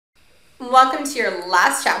Welcome to your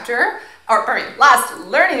last chapter, last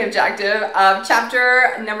learning objective of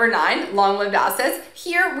chapter number 9, long-lived assets.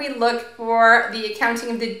 Here we look for the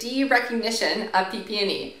accounting of the derecognition of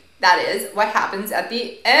PP&E. That is what happens at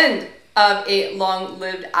the end of a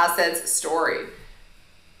long-lived assets story.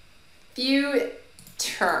 Few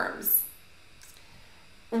terms.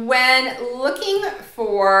 When looking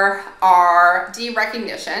for our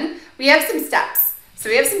derecognition, we have some steps.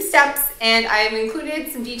 And I've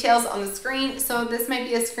included some details on the screen, so this might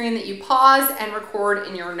be a screen that you pause and record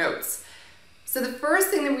in your notes. So the first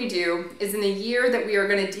thing that we do is in the year that we are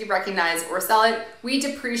going to derecognize or sell it, we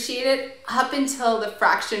depreciate it up until the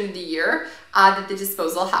fraction of the year that the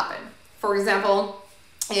disposal happened. For example,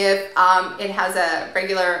 if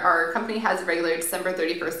our company has a regular December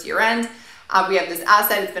 31st year end, we have this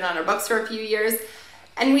asset, it's been on our books for a few years,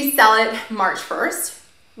 and we sell it March 1st.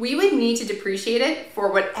 We would need to depreciate it for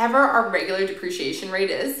whatever our regular depreciation rate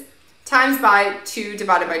is, times by 2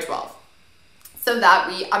 divided by 12. So that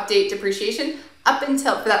we update depreciation up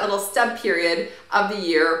until for that little stub period of the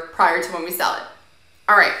year prior to when we sell it.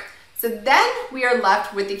 All right, so then we are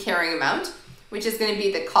left with the carrying amount, which is going to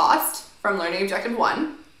be the cost from learning objective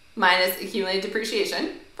 1 minus accumulated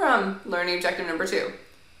depreciation from learning objective number 2.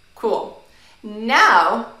 Cool.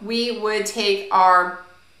 Now we would take our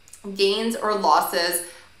gains or losses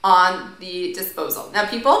on the disposal. Now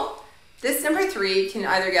people, this number 3 can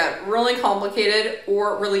either get really complicated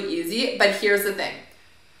or really easy, but here's the thing.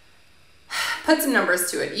 Put some numbers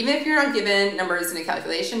to it. Even if you're not given numbers in a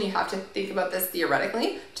calculation, you have to think about this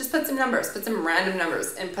theoretically. Just put some numbers, put some random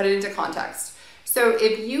numbers and put it into context. So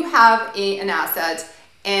if you have an asset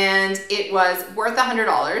and it was worth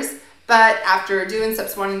 $100, but after doing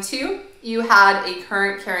steps 1 and 2, you had a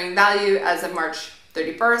current carrying value as of March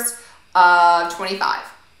 31st of 25.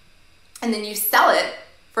 And then you sell it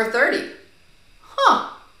for 30.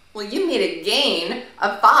 Well, you made a gain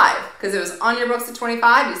of 5 because it was on your books at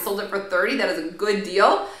 25. You sold it for 30. That is a good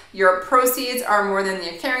deal. Your proceeds are more than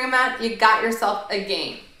your carrying amount. You got yourself a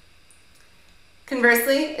gain.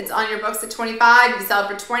 Conversely, it's on your books at 25. You sell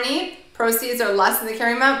it for 20. Proceeds are less than the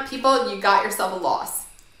carrying amount. People, you got yourself a loss.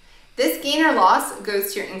 This gain or loss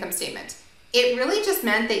goes to your income statement. It really just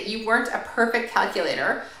meant that you weren't a perfect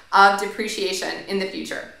calculator of depreciation in the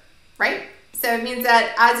future. Right? So it means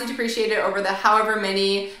that as you depreciate it over the however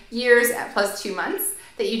many years plus 2 months,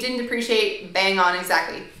 that you didn't depreciate bang on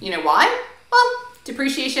exactly. You know why? Well,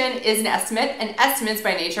 depreciation is an estimate, and estimates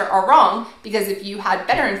by nature are wrong because if you had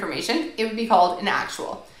better information, it would be called an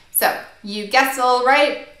actual. So you guessed a little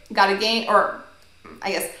right, got a gain, or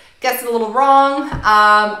I guess guessed a little wrong.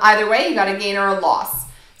 Either way, you got a gain or a loss.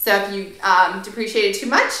 So if you depreciated too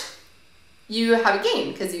much, you have a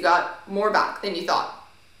gain because you got more back than you thought.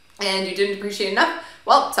 And you didn't depreciate enough,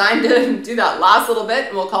 well, time to do that last little bit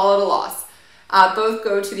and we'll call it a loss. Both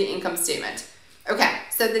go to the income statement. Okay,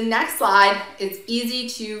 so the next slide is easy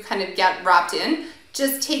to kind of get wrapped in.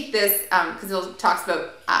 Just take this, because it talks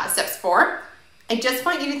about steps 4. I just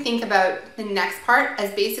want you to think about the next part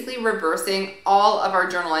as basically reversing all of our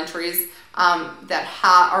journal entries that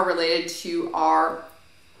are related to our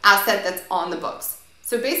asset that's on the books.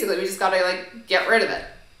 So basically we just gotta get rid of it,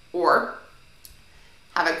 or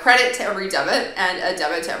have a credit to every debit and a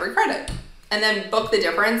debit to every credit, and then book the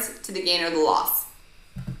difference to the gain or the loss.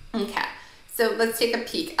 Okay, so let's take a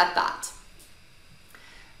peek at that.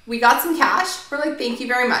 We got some cash. We're like, thank you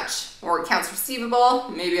very much. Or accounts receivable,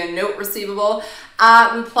 maybe a note receivable.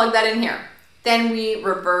 We plug that in here. Then we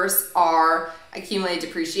reverse our accumulated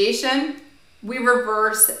depreciation. We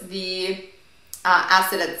reverse the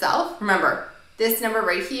asset itself. Remember, this number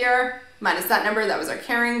right here minus that number, that was our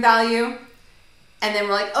carrying value. And then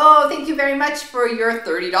we're like, oh, thank you very much for your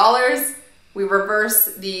 $30. We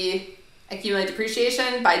reverse the accumulated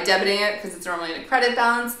depreciation by debiting it because it's normally in a credit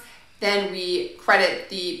balance. Then we credit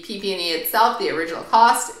the PP&E itself, the original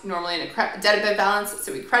cost, normally in a debit balance,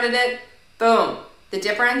 so we credit it. Boom. The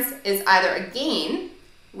difference is either a gain,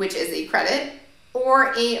 which is a credit,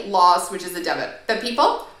 or a loss, which is a debit. But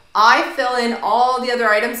people, I fill in all the other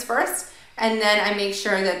items first, and then I make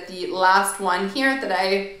sure that the last one here that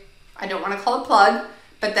I don't want to call it plug,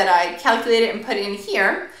 but that I calculate it and put in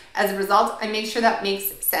here. As a result, I make sure that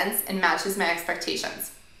makes sense and matches my expectations.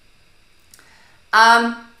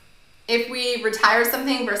 If we retire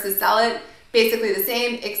something versus sell it, basically the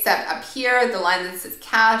same, except up here, the line that says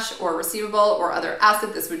cash or receivable or other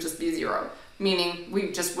asset, this would just be 0, meaning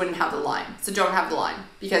we just wouldn't have the line. So don't have the line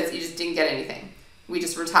because you just didn't get anything. We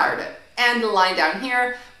just retired it. And the line down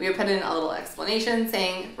here, we would put in a little explanation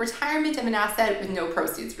saying retirement of an asset with no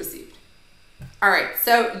proceeds received. All right,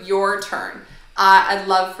 so your turn. I'd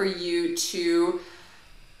love for you to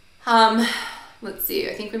Let's see,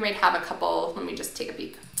 I think we might have a couple, let me just take a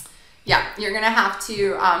peek. Yeah, you're gonna have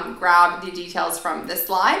to grab the details from this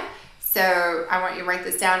slide. So I want you to write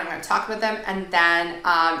this down, I'm gonna talk about them, and then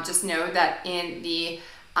just know that in the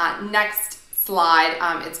next slide,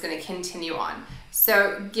 it's gonna continue on.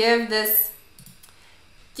 So give this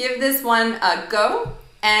one a go,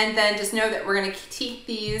 and then just know that we're gonna take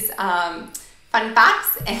these fun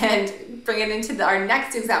facts and bring it into our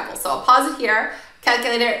next example. So I'll pause it here,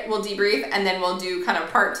 calculate it, we'll debrief, and then we'll do kind of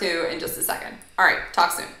part 2 in just a second. All right,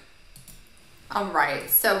 talk soon. All right,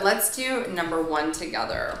 so let's do number 1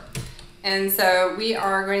 together. And so we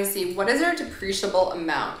are going to see what is our depreciable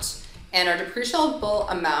amount. And our depreciable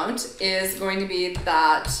amount is going to be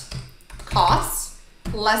that cost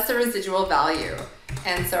less the residual value.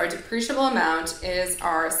 And so our depreciable amount is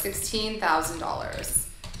our $16,000.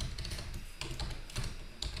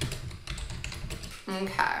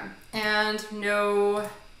 Okay, and no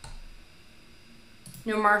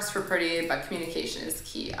marks for pretty, but communication is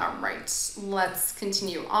key. All right, let's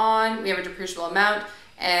continue on. We have a depreciable amount,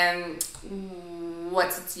 and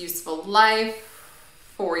what's its useful life?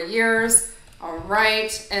 4 years. All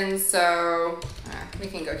right, and so we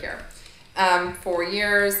can go here. 4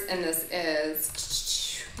 years, and this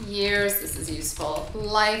is years. This is useful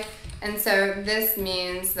life, and so this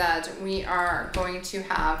means that we are going to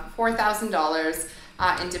have $4,000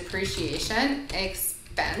 in depreciation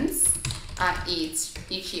expense each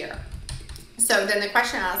year. So then the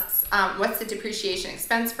question asks, what's the depreciation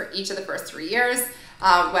expense for each of the first 3 years?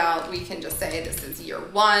 Well, we can just say this is year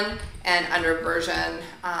 1, and under version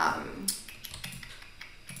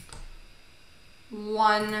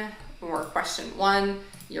 1 or question 1,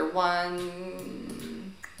 year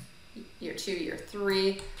 1, year 2, year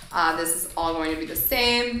 3, this is all going to be the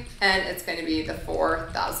same, and it's going to be the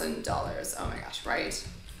 $4,000. Oh my gosh, right?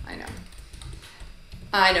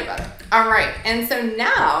 I know better. All right, and so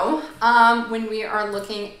now when we are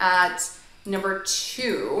looking at number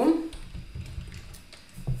 2,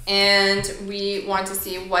 and we want to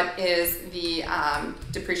see what is the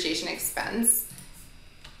depreciation expense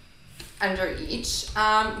under each,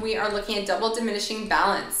 we are looking at double diminishing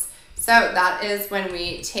balance. So that is when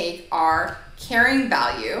we take our carrying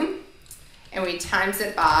value and we times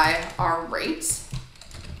it by our rate,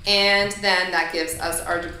 and then that gives us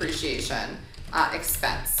our depreciation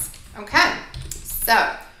expense. Okay,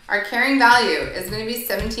 so our carrying value is going to be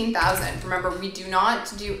 $17,000. Remember, we do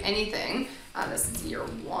not do anything. This is year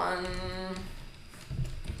 1.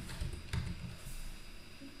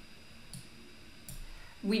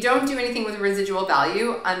 We don't do anything with residual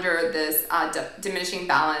value under this diminishing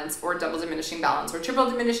balance or double diminishing balance or triple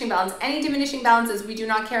diminishing balance. Any diminishing balances, we do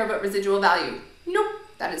not care about residual value. Nope,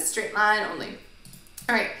 that is straight line only.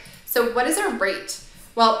 All right, so what is our rate?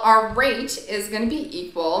 Well, our rate is going to be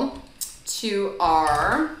equal to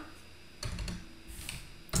our,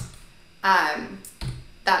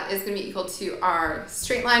 that is going to be equal to our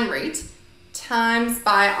straight line rate times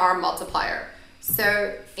by our multiplier.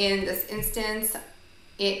 So in this instance,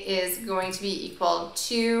 it is going to be equal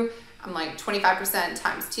to, I'm like 25%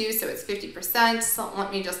 times 2, so it's 50%. So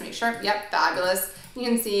let me just make sure. Yep, fabulous. You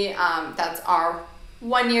can see that's our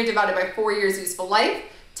 1 year divided by 4 years useful life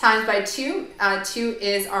times by 2. 2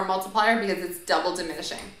 is our multiplier because it's double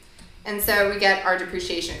diminishing. And so we get our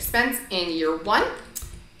depreciation expense in year 1,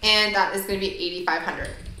 and that is going to be $8,500.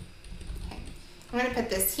 Okay, I'm going to put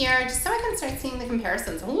this here just so I can start seeing the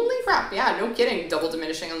comparisons. Holy crap, yeah, no kidding, double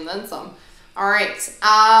diminishing and then some. All right,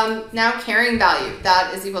 now carrying value.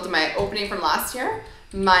 That is equal to my opening from last year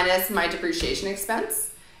minus my depreciation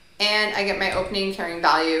expense. And I get my opening carrying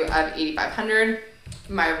value of $8,500.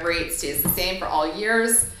 My rate stays the same for all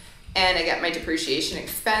years. And I get my depreciation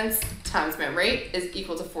expense times my rate is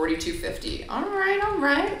equal to $4,250. All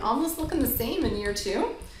right, almost looking the same in year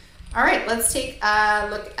 2. All right, let's take a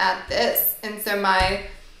look at this. And so my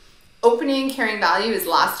opening carrying value is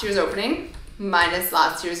last year's opening minus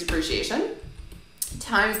last year's depreciation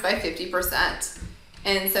times by 50%.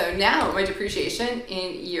 And so now my depreciation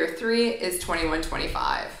in year 3 is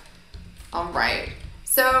 $2,125. All right,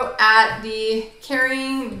 so at the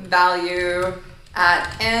carrying value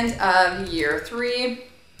at end of year 3,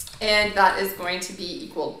 and that is going to be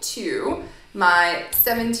equal to my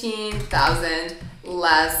 $17,000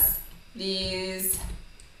 less these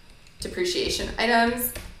depreciation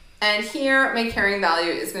items. And here my carrying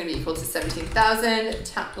value is going to be equal to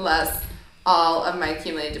 $17,000 less all of my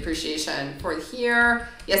accumulated depreciation for here.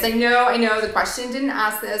 Yes, I know the question didn't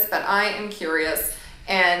ask this, but I am curious,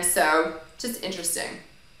 and so just interesting.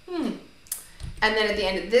 And then at the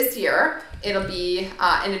end of this year, it'll be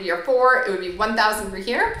end of year 4, it would be $1,000 for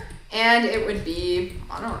here, And it would be,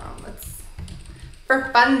 I don't know, for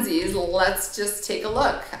funsies, let's just take a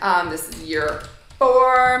look. This is year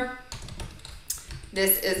 4.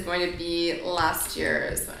 This is going to be last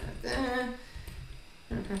year's.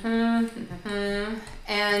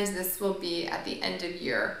 And this will be at the end of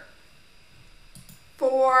year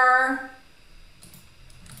 4.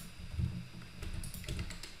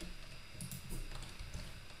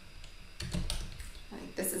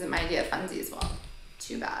 This isn't my idea of funsies. Well,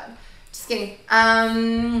 too bad. Just kidding.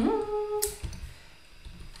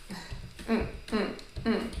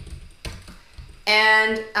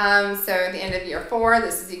 And so at the end of year 4,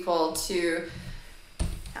 this is equal to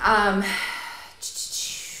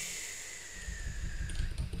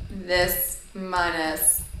this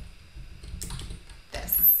minus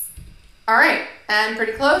this. All right, and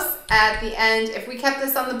pretty close. At the end, if we kept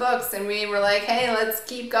this on the books and we were like, hey, let's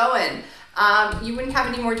keep going, you wouldn't have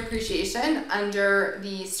any more depreciation under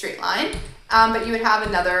the straight line, but you would have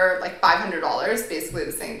another like $500. Basically,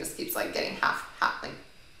 this thing just keeps like getting half and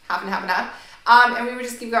half. And we would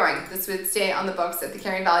just keep going. This would stay on the books at the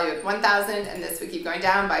carrying value of 1,000, and this would keep going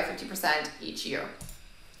down by 50% each year.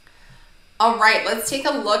 All right, let's take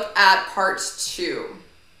a look at part 2.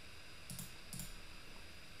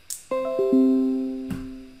 All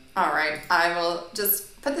right, I will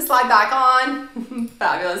just put the slide back on.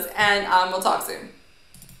 Fabulous, and we'll talk soon.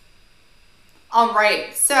 All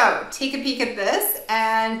right, so take a peek at this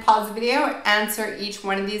and pause the video, answer each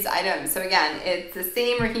one of these items. So again, it's the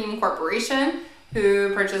same Rahim Corporation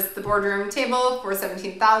who purchased the boardroom table for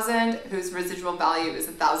 $17,000, whose residual value is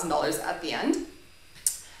 $1,000 at the end.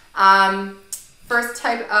 First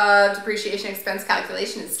type of depreciation expense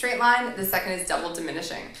calculation is straight line. The second is double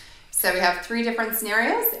diminishing. So we have 3 different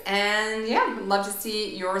scenarios, and yeah, I'd love to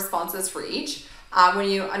see your responses for each. When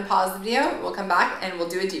you unpause the video, we'll come back and we'll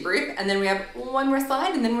do a debrief, and then we have one more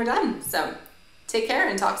slide and then we're done. So take care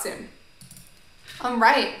and talk soon. All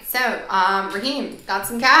right, so Rahim got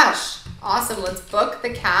some cash. Awesome, let's book the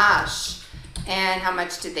cash. And how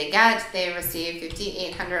much did they get? They received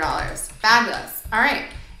 $5,800. Fabulous. All right,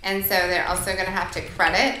 and so they're also gonna have to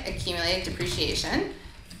credit accumulated depreciation,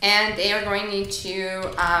 and they are going to need to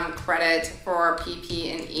credit for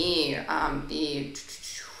PP&E,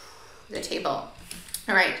 the table.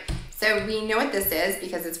 All right, so we know what this is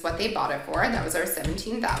because it's what they bought it for. That was our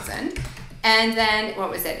 $17,000. And then what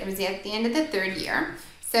was it? It was at the end of the 3rd year.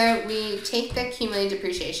 So we take the accumulated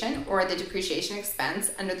depreciation, or the depreciation expense,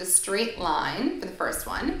 under the straight line for the first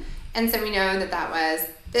one. And so we know that that was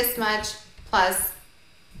this much plus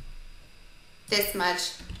this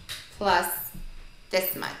much plus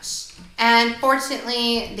this much. And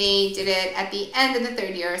fortunately, they did it at the end of the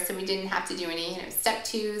 3rd year, so we didn't have to do any step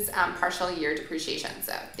 2's partial year depreciation.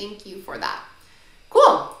 So thank you for that.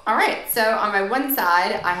 Cool. All right. So on my one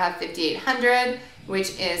side, I have 5,800,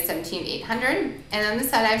 which is 17,800, and on this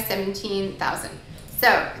side, I have 17,000. So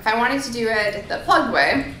if I wanted to do it the plugged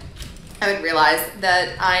way, I would realize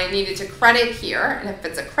that I needed to credit here, and if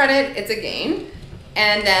it's a credit, it's a gain,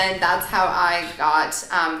 and then that's how I got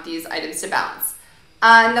these items to balance.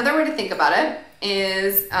 Another way to think about it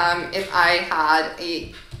is if I had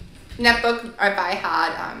a net book, or if I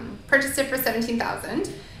had purchased it for 17,000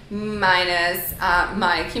 minus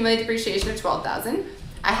my accumulated depreciation of 12,000.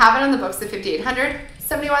 I have it on the books at 5,800.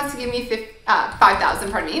 Somebody wants to give me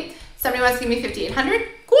 5,000, pardon me. Somebody wants to give me 5,800.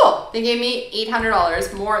 Cool. They gave me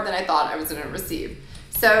 $800 more than I thought I was going to receive.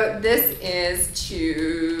 So this is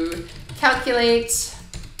to calculate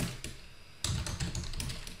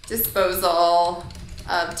disposal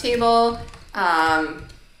of table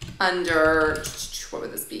under, what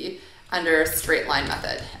would this be? Under straight line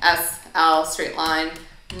method, SL straight line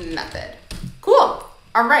method. Cool.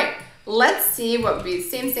 All right. Let's see what would be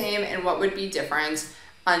same, and what would be different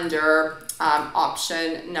under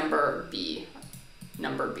option number B.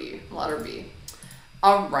 Letter B.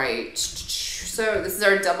 All right. So this is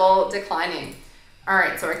our double declining. All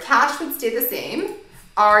right. So our cash would stay the same.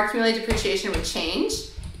 Our accumulated depreciation would change.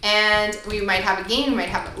 And we might have a gain, we might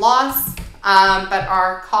have a loss, but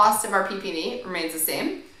our cost of our PP&E remains the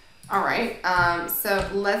same. All right, so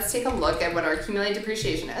let's take a look at what our accumulated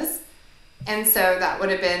depreciation is. And so that would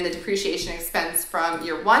have been the depreciation expense from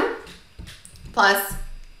year 1 plus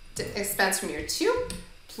expense from year 2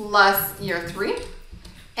 plus year 3.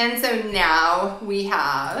 And so now we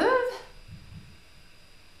have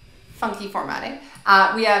funky formatting.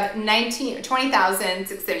 We have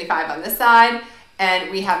 20,675 on this side, and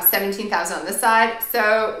we have 17,000 on this side.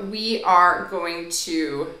 So we are going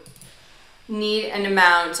to need an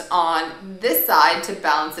amount on this side to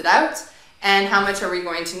balance it out. And how much are we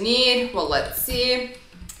going to need? Well, let's see.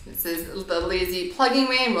 This is the lazy plugging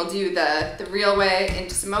way, and we'll do the real way in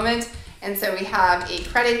just a moment. And so we have a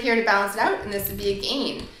credit here to balance it out, and this would be a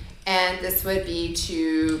gain. And this would be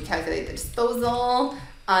to calculate the disposal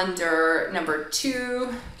under number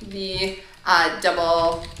 2, the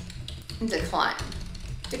double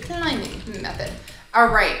declining method. All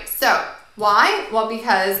right, so why? Well,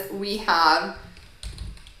 because we have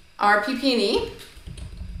our PP&E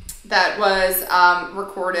that was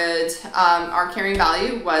recorded, our carrying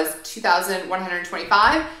value was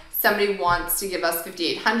 2,125. Somebody wants to give us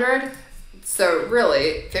 5,800. So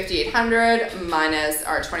really 5,800 minus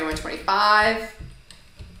our 2,125.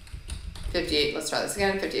 58, let's try this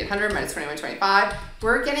again. 5,800 minus 2,125.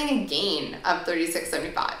 We're getting a gain of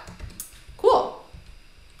 3,675. Cool.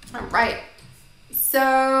 All right.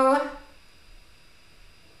 So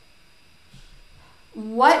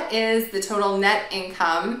what is the total net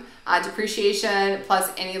income, depreciation plus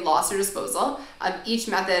any loss or disposal of each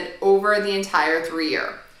method over the entire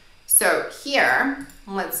 3-year? So here,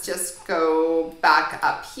 let's just go back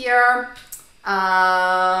up here.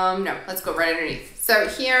 No, let's go right underneath. So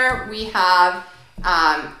here we have,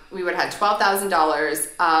 we would have $12,000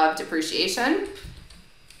 of depreciation,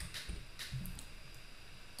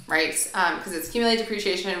 right? Because it's cumulative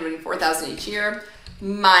depreciation and $4,000 each year,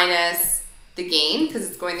 minus the gain, because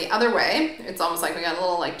it's going the other way. It's almost like we got a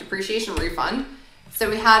little like depreciation refund. So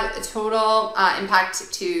we had a total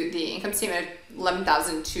impact to the income statement of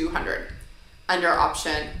 $11,200 under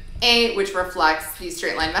option A, which reflects the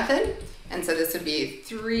straight line method. And so this would be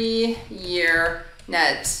 3-year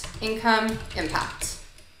net income impact.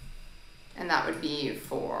 And that would be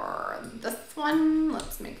for this one.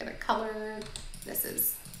 Let's make it a color. This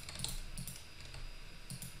is,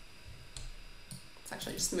 let's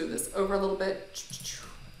actually just move this over a little bit.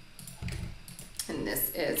 And this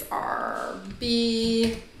is our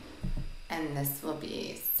B, and this will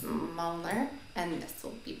be smaller, and this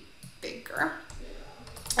will be bigger.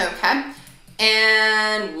 Okay,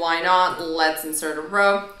 and why not? Let's insert a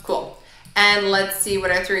row. Cool. And let's see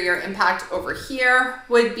what our 3-year impact over here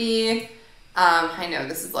would be. I know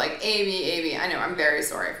this is like AB. I know, I'm very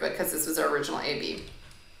sorry, but because this was our original AB.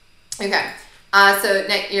 Okay, so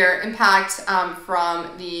net year impact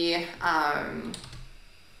from the, I'm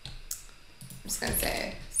just gonna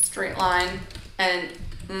say straight line and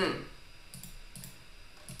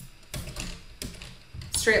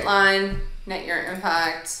straight line, net year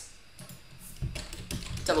impact,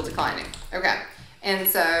 double declining. Okay, and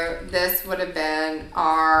so this would have been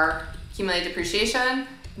our cumulative depreciation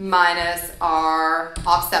minus our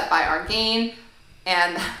offset by our gain,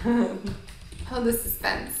 and oh, the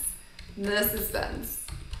suspense,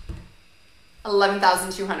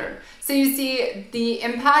 11,200. So you see the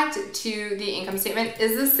impact to the income statement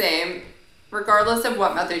is the same regardless of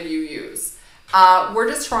what method you use. We're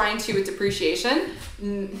just trying to, with depreciation,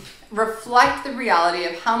 reflect the reality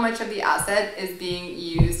of how much of the asset is being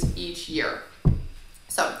used each year.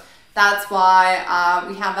 So that's why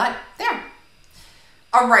we have that there.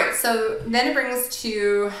 All right, so then it brings us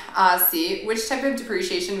to C. Which type of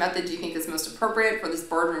depreciation method do you think is most appropriate for this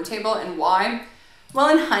boardroom table and why? Well,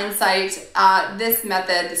 in hindsight, this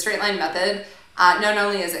method, the straight line method, not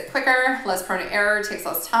only is it quicker, less prone to error, takes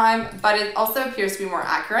less time, but it also appears to be more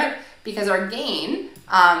accurate because our gain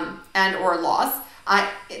and or loss,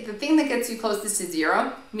 the thing that gets you closest to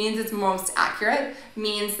 0 means it's most accurate,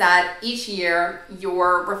 means that each year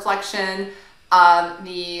your reflection of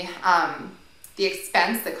the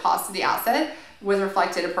expense, the cost of the asset, was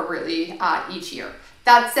reflected appropriately each year.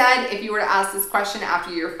 That said, if you were to ask this question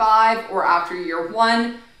after year 5 or after year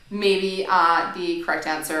 1, maybe the correct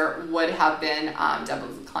answer would have been double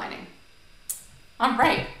declining. All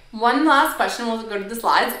right, one last question. We'll go to the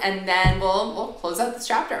slides and then we'll close out this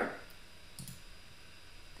chapter.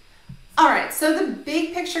 All right, so the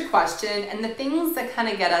big picture question and the things that kind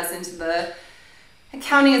of get us into the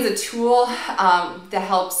accounting as a tool that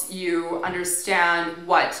helps you understand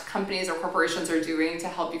what companies or corporations are doing to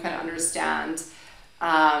help you kind of understand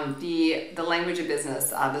the language of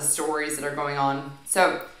business, the stories that are going on.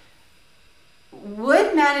 So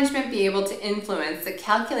would management be able to influence the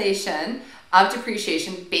calculation of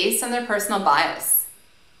depreciation based on their personal bias?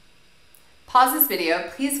 Pause this video,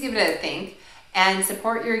 please give it a think, and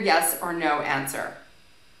support your yes or no answer.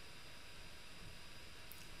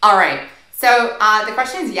 All right. So the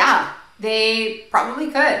question is, yeah, they probably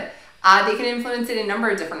could. They could influence it in a number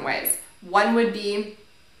of different ways. One would be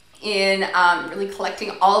in really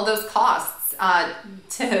collecting all of those costs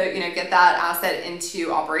to get that asset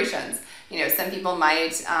into operations. Some people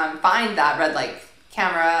might find that red light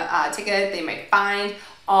camera ticket. They might find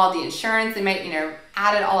all the insurance. They might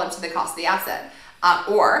add it all up to the cost of the asset.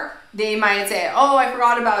 Or they might say, oh, I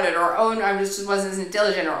forgot about it, or oh, no, I just wasn't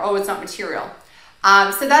diligent, or oh, it's not material.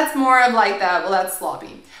 So that's more of like the, well, that's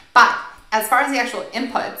sloppy. But as far as the actual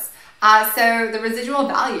inputs, so the residual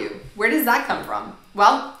value, where does that come from?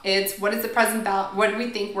 Well, it's what is the present value, what do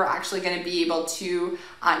we think we're actually going to be able to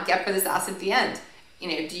get for this asset at the end? You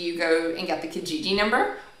know, do you go and get the Kijiji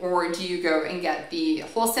number, or do you go and get the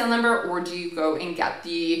wholesale number, or do you go and get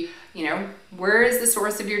the, you know, where is the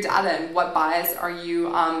source of your data and what bias are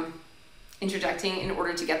you interjecting in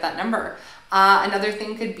order to get that number? Another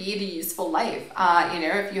thing could be the useful life. You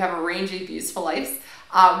know, if you have a range of useful lives,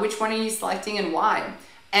 which one are you selecting and why?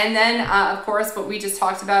 And then, of course, what we just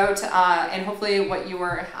talked about, and hopefully what you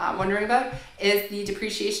were wondering about, is the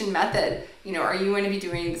depreciation method. You know, are you going to be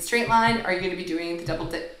doing the straight line? Are you going to be doing the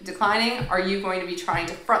double declining? Are you going to be trying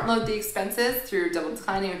to front load the expenses through double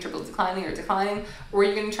declining or triple declining or declining? Or are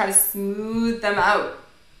you going to try to smooth them out?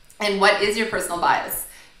 And what is your personal bias?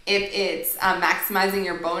 If it's maximizing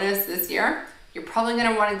your bonus this year, you're probably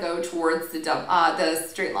going to want to go towards the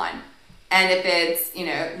straight line. And if it's, you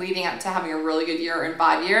know, leading up to having a really good year in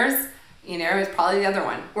 5 years, you know, it's probably the other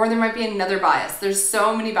one. Or there might be another bias. There's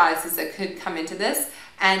so many biases that could come into this.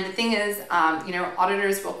 And the thing is, you know,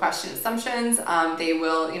 auditors will question assumptions. They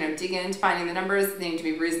will, you know, dig into finding the numbers. They need to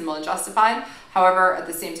be reasonable and justified. However, at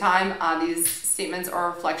the same time, these statements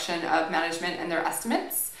are a reflection of management and their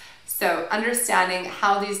estimates. So understanding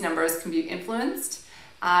how these numbers can be influenced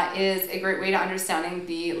is a great way to understanding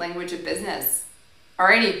the language of business.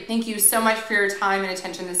 Alrighty, thank you so much for your time and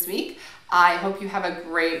attention this week. I hope you have a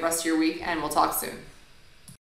great rest of your week, and we'll talk soon.